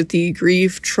along with the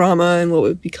grief, trauma, and what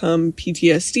would become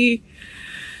PTSD,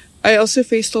 I also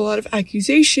faced a lot of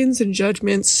accusations and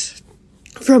judgments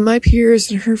from my peers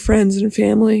and her friends and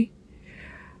family.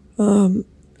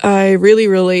 I really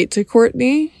relate to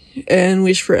Courtney and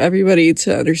wish for everybody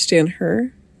to understand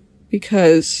her,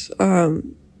 because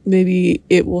maybe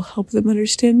it will help them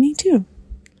understand me too.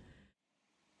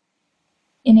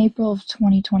 In April of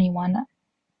 2021,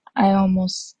 I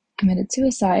almost committed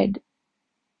suicide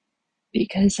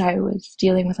because I was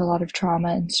dealing with a lot of trauma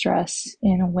and stress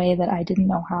in a way that I didn't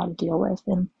know how to deal with.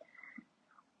 And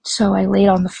so I laid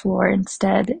on the floor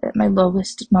instead at my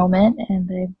lowest moment, and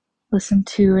I listened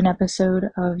to an episode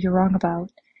of You're Wrong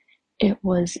About. It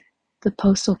was the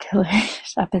Postal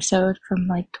Killers episode from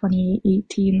like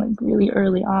 2018, like really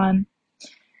early on.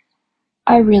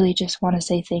 I really just want to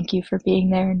say thank you for being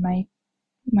there in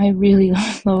my really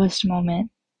lowest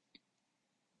moment.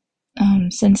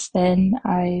 Since then,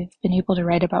 I've been able to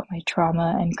write about my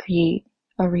trauma and create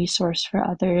a resource for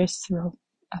others through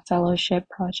a fellowship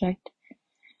project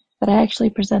that I actually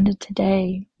presented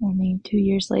today, only 2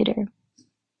 years later.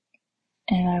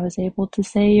 And I was able to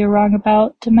say You're Wrong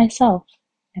About to myself,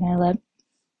 and I let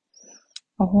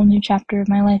a whole new chapter of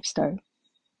my life start.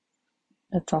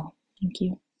 That's all. Thank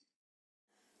you.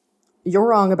 You're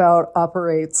Wrong About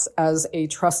operates as a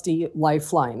trusty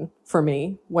lifeline for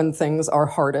me when things are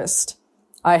hardest.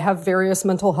 I have various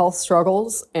mental health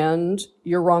struggles, and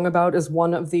You're Wrong About is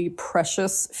one of the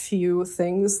precious few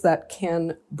things that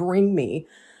can bring me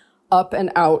up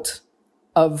and out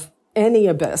of any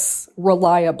abyss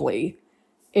reliably,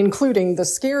 including the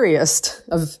scariest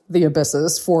of the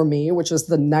abysses for me, which is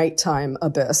the nighttime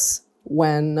abyss,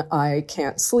 when I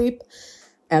can't sleep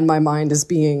and my mind is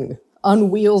being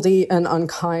unwieldy and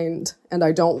unkind, and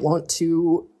I don't want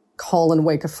to call and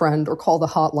wake a friend or call the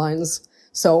hotlines.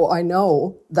 So I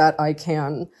know that I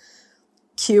can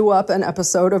queue up an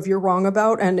episode of You're Wrong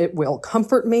About, and it will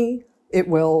comfort me, it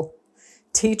will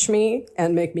teach me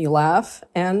and make me laugh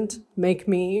and make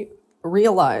me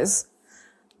realize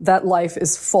that life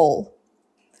is full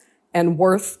and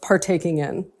worth partaking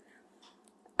in.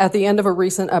 At the end of a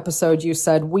recent episode, you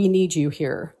said, "We need you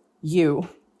here, you."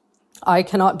 I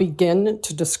cannot begin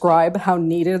to describe how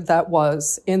needed that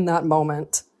was in that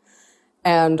moment.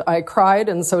 And I cried,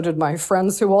 and so did my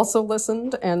friends who also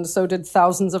listened, and so did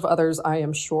thousands of others, I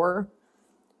am sure.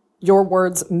 Your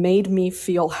words made me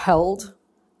feel held,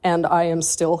 and I am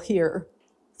still here.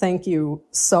 Thank you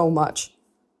so much.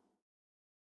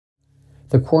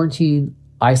 The quarantine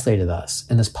isolated us,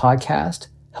 and this podcast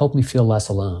helped me feel less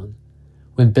alone.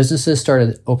 When businesses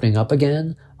started opening up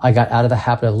again, I got out of the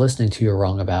habit of listening to You're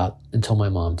Wrong About until my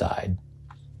mom died.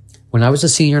 When I was a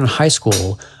senior in high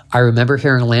school, I remember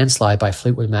hearing Landslide by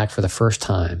Fleetwood Mac for the first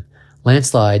time.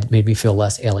 Landslide made me feel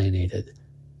less alienated.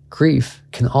 Grief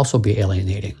can also be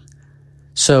alienating.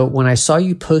 So when I saw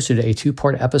you posted a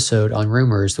 2-part episode on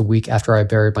rumors the week after I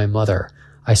buried my mother,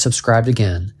 I subscribed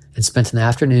again and spent an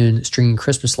afternoon stringing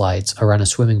Christmas lights around a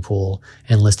swimming pool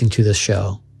and listening to this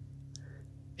show.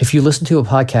 If you listen to a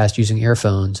podcast using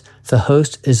earphones, the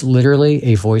host is literally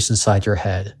a voice inside your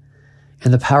head.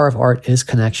 And the power of art is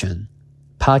connection.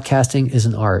 Podcasting is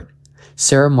an art.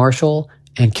 Sarah Marshall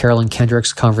and Carolyn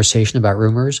Kendrick's conversation about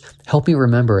rumors helped me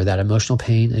remember that emotional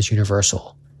pain is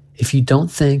universal. If you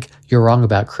don't think You're Wrong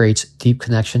About creates deep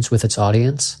connections with its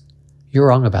audience, you're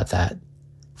wrong about that.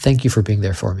 Thank you for being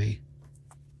there for me.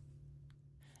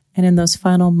 And in those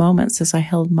final moments, as I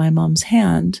held my mom's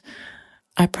hand,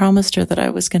 I promised her that I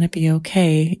was going to be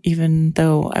okay, even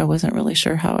though I wasn't really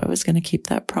sure how I was going to keep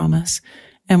that promise.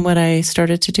 And what I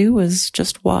started to do was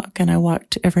just walk, and I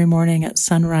walked every morning at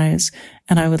sunrise,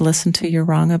 and I would listen to You're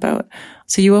Wrong About.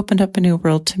 So you opened up a new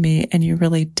world to me, and you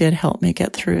really did help me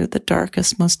get through the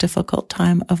darkest, most difficult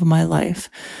time of my life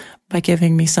by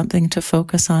giving me something to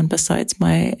focus on besides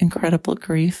my incredible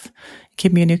grief. It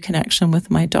gave me a new connection with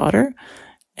my daughter.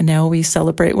 And now we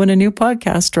celebrate when a new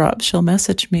podcast drops. She'll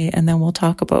message me, and then we'll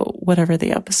talk about whatever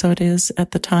the episode is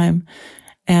at the time.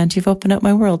 And you've opened up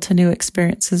my world to new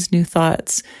experiences, new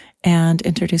thoughts, and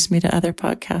introduced me to other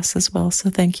podcasts as well. So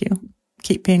thank you.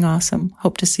 Keep being awesome.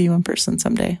 Hope to see you in person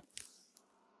someday.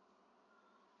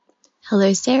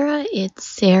 Hello, Sarah. It's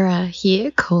Sarah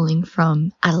here calling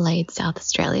from Adelaide, South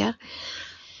Australia.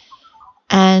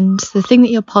 And the thing that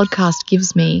your podcast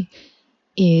gives me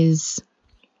is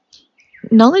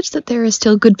knowledge that there are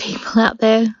still good people out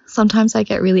there, sometimes I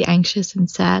get really anxious and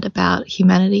sad about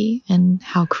humanity and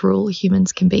how cruel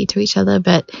humans can be to each other,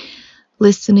 but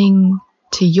listening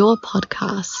to your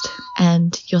podcast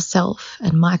and yourself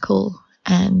and Michael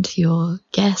and your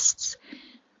guests,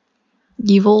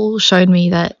 you've all shown me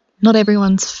that not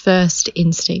everyone's first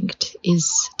instinct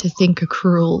is to think a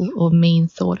cruel or mean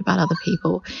thought about other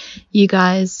people. You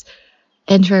guys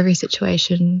enter every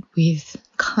situation with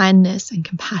kindness and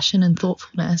compassion and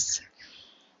thoughtfulness.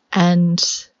 And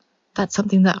that's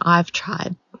something that I've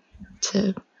tried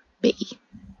to be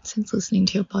since listening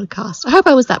to your podcast. I hope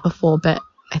I was that before, but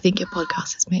I think your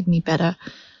podcast has made me better.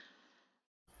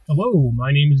 Hello,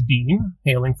 my name is Dean,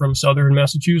 hailing from southern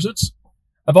Massachusetts.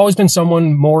 I've always been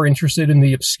someone more interested in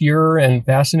the obscure and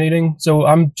fascinating, so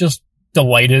I'm just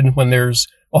delighted when there's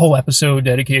a whole episode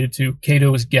dedicated to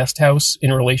Cato's guest house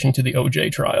in relation to the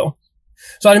OJ trial.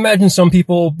 So I'd imagine some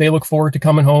people, they look forward to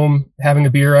coming home, having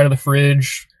a beer out of the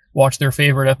fridge, watch their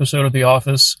favorite episode of The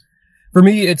Office. For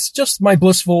me, it's just my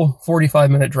blissful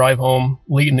 45-minute drive home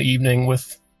late in the evening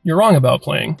with You're Wrong About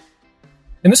playing.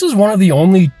 And this is one of the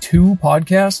only 2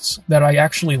 podcasts that I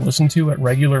actually listen to at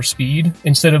regular speed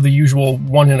instead of the usual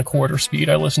 1 1/4 speed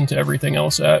I listen to everything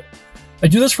else at. I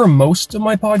do this for most of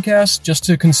my podcasts just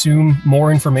to consume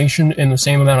more information in the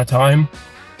same amount of time.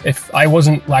 If I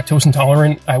wasn't lactose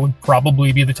intolerant, I would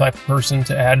probably be the type of person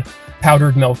to add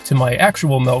powdered milk to my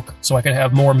actual milk so I could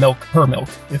have more milk per milk,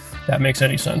 if that makes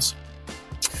any sense.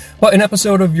 But an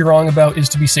episode of You're Wrong About is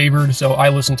to be savored, so I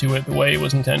listen to it the way it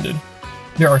was intended.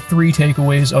 There are 3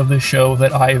 takeaways of this show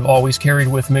that I've always carried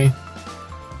with me.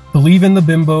 Believe in the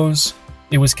bimbos,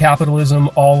 it was capitalism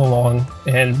all along,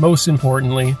 and most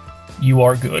importantly, you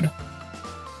are good.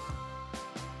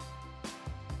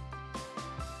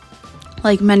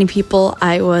 Like many people,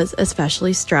 I was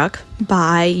especially struck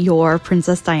by your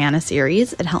Princess Diana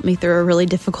series. It helped me through a really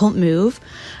difficult move.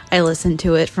 I listened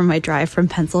to it from my drive from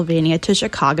Pennsylvania to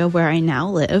Chicago, where I now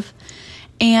live.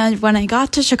 And when I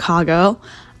got to Chicago,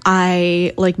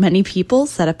 I, like many people,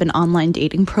 set up an online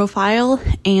dating profile.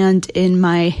 And in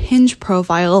my Hinge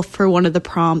profile, for one of the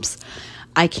prompts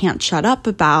I can't shut up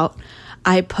about,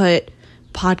 I put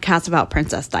podcasts about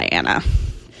Princess Diana.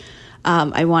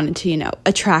 I wanted to,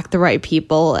 attract the right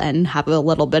people and have a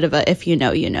little bit of a if you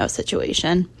know, you know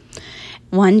situation.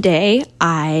 One day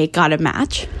I got a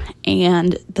match,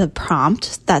 and the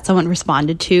prompt that someone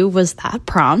responded to was that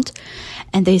prompt.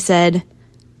 And they said,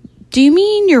 "Do you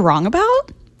mean You're Wrong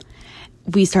About?"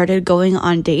 We started going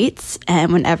on dates,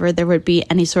 and whenever there would be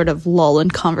any sort of lull in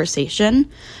conversation,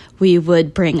 we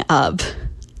would bring up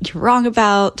You're Wrong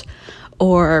About,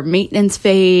 or Maintenance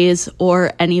Phase,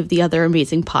 or any of the other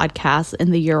amazing podcasts in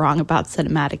the You're Wrong About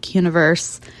cinematic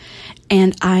universe.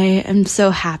 And I am so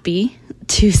happy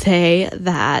to say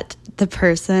that the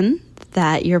person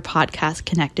that your podcast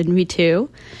connected me to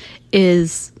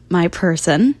is my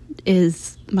person,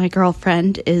 is my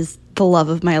girlfriend, is the love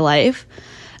of my life.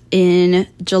 In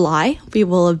July, we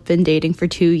will have been dating for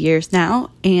 2 years now,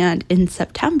 and in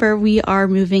September, we are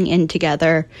moving in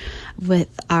together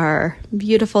with our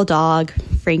beautiful dog,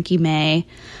 Frankie May,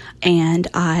 and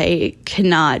I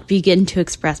cannot begin to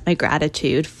express my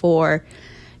gratitude for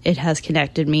it has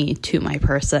connected me to my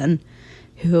person,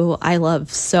 who I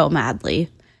love so madly.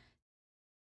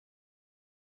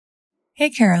 Hey,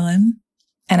 Carolyn,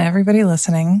 and everybody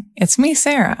listening, it's me,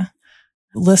 Sarah,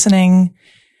 listening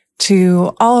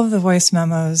to all of the voice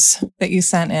memos that you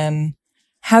sent in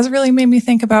has really made me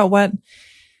think about what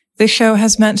this show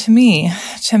has meant to me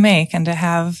to make and to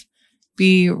have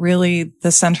be really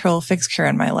the central fixture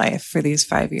in my life for these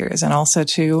 5 years. And also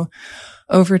to,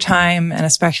 over time, and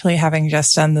especially having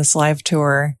just done this live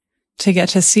tour, to get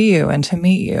to see you and to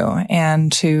meet you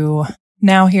and to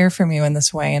now hear from you in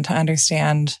this way and to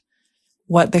understand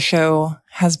what the show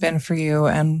has been for you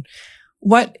and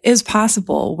what is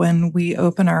possible when we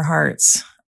open our hearts.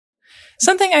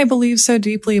 Something I believe so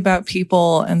deeply about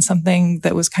people, and something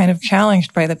that was kind of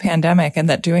challenged by the pandemic, and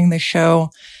that doing this show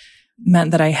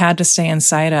meant that I had to stay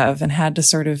inside of and had to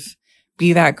sort of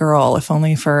be that girl, if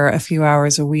only for a few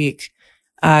hours a week,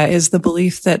 is the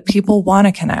belief that people want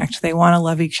to connect. They want to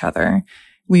love each other.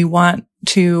 We want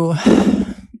to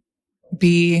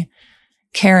be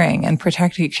caring and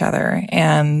protect each other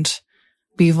and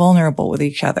be vulnerable with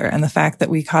each other. And the fact that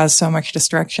we cause so much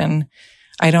destruction,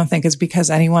 I don't think is because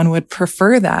anyone would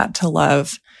prefer that to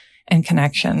love and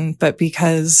connection, but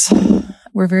because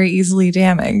we're very easily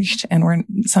damaged and we're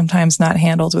sometimes not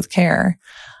handled with care.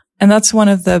 And that's one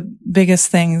of the biggest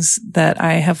things that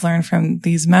I have learned from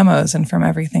these memos and from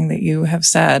everything that you have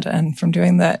said and from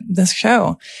doing this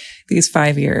show these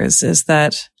 5 years, is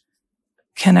that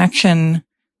connection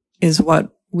is what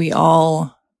we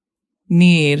all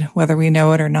need, whether we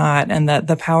know it or not, and that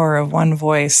the power of one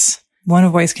voice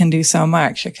can do so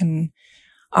much. It can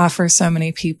offer so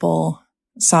many people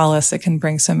solace. It can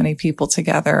bring so many people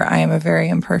together. I am a very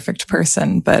imperfect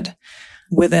person, but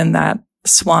within that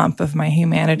swamp of my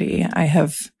humanity, I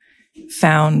have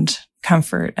found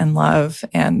comfort and love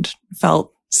and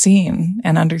felt seen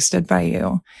and understood by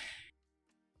you.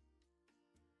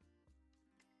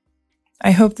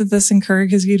 I hope that this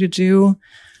encourages you to do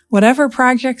whatever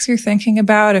projects you're thinking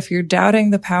about. If you're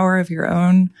doubting the power of your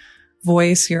own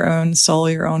voice, your own soul,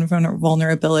 your own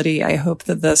vulnerability, I hope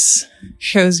that this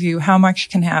shows you how much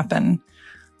can happen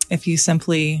if you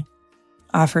simply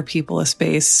offer people a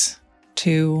space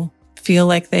to feel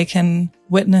like they can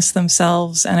witness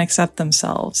themselves and accept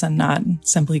themselves and not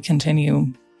simply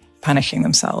continue punishing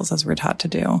themselves as we're taught to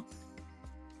do.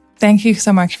 Thank you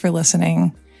so much for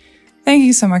listening. Thank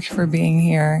you so much for being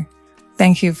here.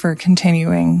 Thank you for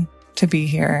continuing to be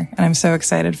here. And I'm so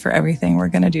excited for everything we're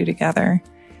going to do together.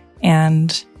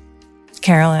 And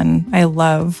Carolyn, I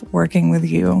love working with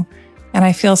you. And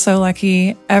I feel so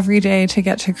lucky every day to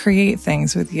get to create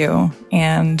things with you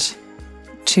and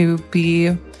to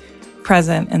be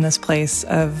present in this place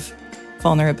of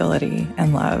vulnerability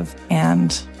and love.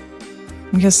 And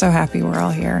I'm just so happy we're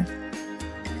all here.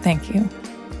 Thank you.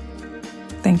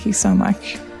 Thank you so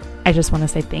much. I just want to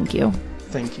say thank you.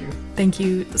 Thank you. Thank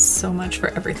you so much for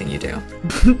everything you do.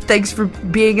 Thanks for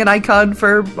being an icon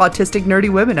for autistic,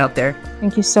 nerdy women out there.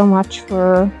 Thank you so much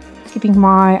for keeping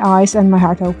my eyes and my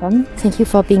heart open. Thank you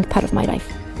for being part of my life.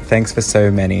 Thanks for so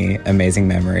many amazing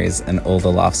memories and all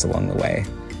the laughs along the way.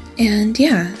 And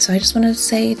yeah, so I just wanted to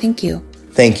say thank you.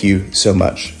 Thank you so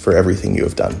much for everything you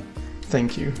have done.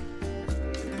 Thank you.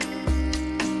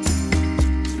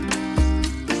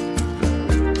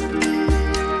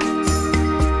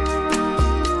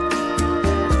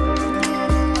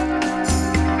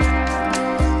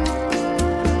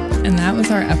 And that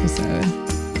was our episode.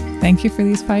 Thank you for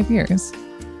these 5 years.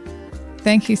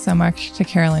 Thank you so much to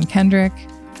Carolyn Kendrick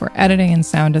for editing and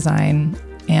sound design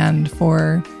and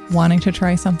for wanting to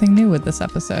try something new with this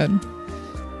episode.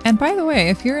 And by the way,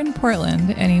 if you're in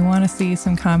Portland and you want to see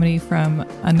some comedy from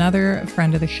another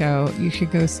friend of the show, you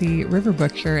should go see River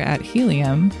Butcher at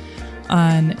Helium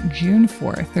on June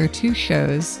 4th. There are 2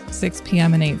 shows, 6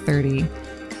 p.m. and 8:30.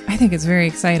 I think it's very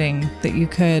exciting that you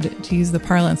could, to use the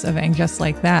parlance of And Just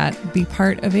Like That, be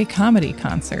part of a comedy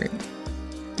concert.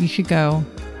 You should go.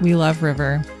 We love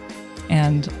River,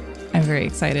 and I'm very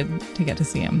excited to get to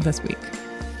see him this week.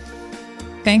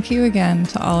 Thank you again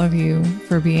to all of you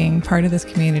for being part of this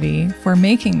community, for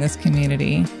making this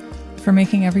community, for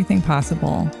making everything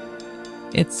possible.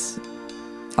 It's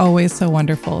always so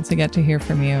wonderful to get to hear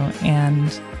from you,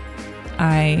 and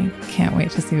I can't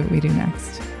wait to see what we do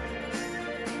next.